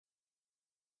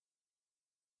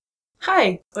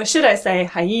Hi, or should I say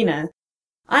Hyaena.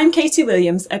 I'm Katie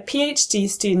Williams, a PhD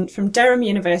student from Durham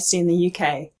University in the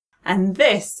UK, and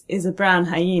this is a brown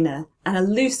hyena, an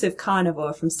elusive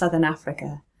carnivore from southern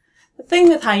Africa. The thing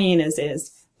with hyenas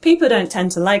is, people don't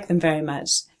tend to like them very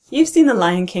much. You've seen The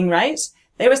Lion King, right?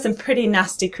 There were some pretty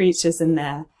nasty creatures in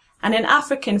there. And in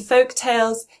African folk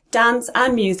tales, dance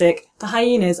and music, the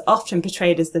hyena is often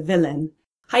portrayed as the villain.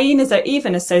 Hyenas are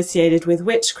even associated with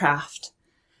witchcraft.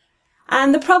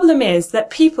 And the problem is that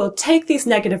people take these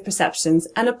negative perceptions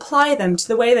and apply them to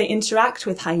the way they interact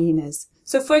with hyenas.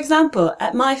 So for example,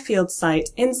 at my field site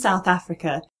in South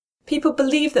Africa, people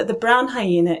believe that the brown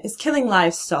hyena is killing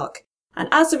livestock, and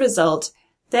as a result,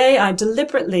 they are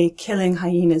deliberately killing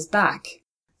hyenas back.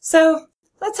 So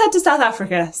let's head to South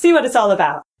Africa, see what it's all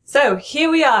about. So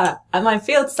here we are at my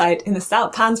field site in the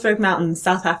Soutpansberg Mountains,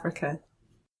 South Africa.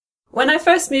 When I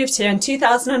first moved here in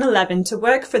 2011 to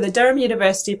work for the Durham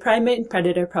University Primate and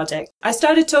Predator Project, I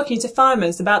started talking to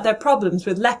farmers about their problems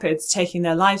with leopards taking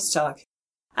their livestock.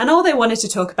 And all they wanted to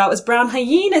talk about was brown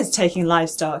hyenas taking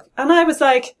livestock. And I was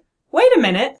like, wait a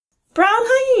minute, brown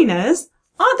hyenas?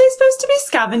 Aren't they supposed to be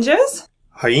scavengers?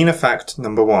 Hyena fact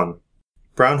number 1.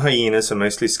 Brown hyenas are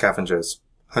mostly scavengers.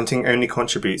 Hunting only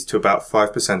contributes to about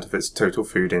 5% of its total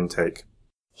food intake.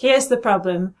 Here's the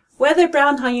problem. Whether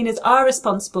brown hyenas are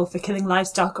responsible for killing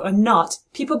livestock or not,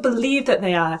 people believe that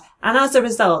they are, and as a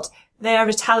result, they are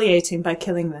retaliating by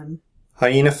killing them.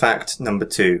 Hyena fact number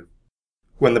 2.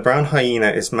 When the brown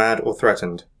hyena is mad or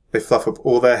threatened, they fluff up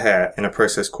all their hair in a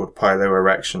process called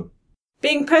piloerection.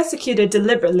 Being persecuted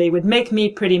deliberately would make me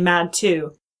pretty mad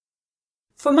too.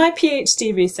 For my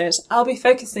PhD research, I'll be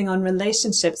focusing on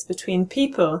relationships between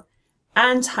people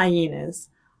and hyenas.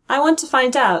 I want to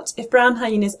find out if brown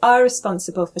hyenas are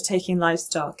responsible for taking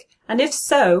livestock, and if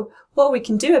so, what we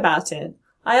can do about it.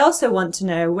 I also want to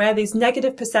know where these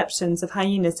negative perceptions of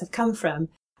hyenas have come from,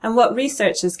 and what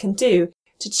researchers can do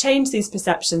to change these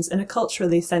perceptions in a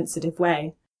culturally sensitive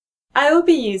way. I will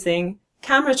be using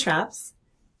camera traps,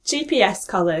 GPS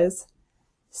collars,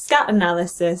 scat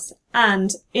analysis,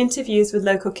 and interviews with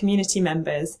local community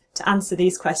members to answer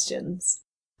these questions.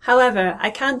 However, I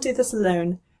can't do this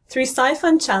alone. Through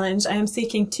SciFund Challenge, I am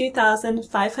seeking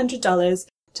 $2,500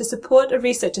 to support a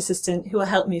research assistant who will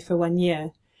help me for 1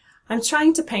 year. I'm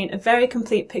trying to paint a very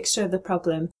complete picture of the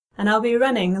problem, and I'll be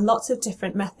running lots of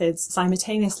different methods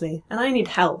simultaneously, and I need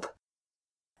help.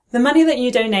 The money that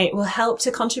you donate will help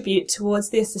to contribute towards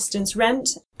the assistant's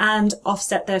rent and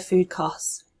offset their food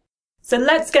costs. So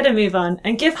let's get a move on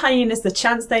and give hyenas the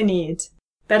chance they need.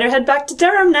 Better head back to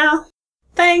Durham now.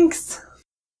 Thanks!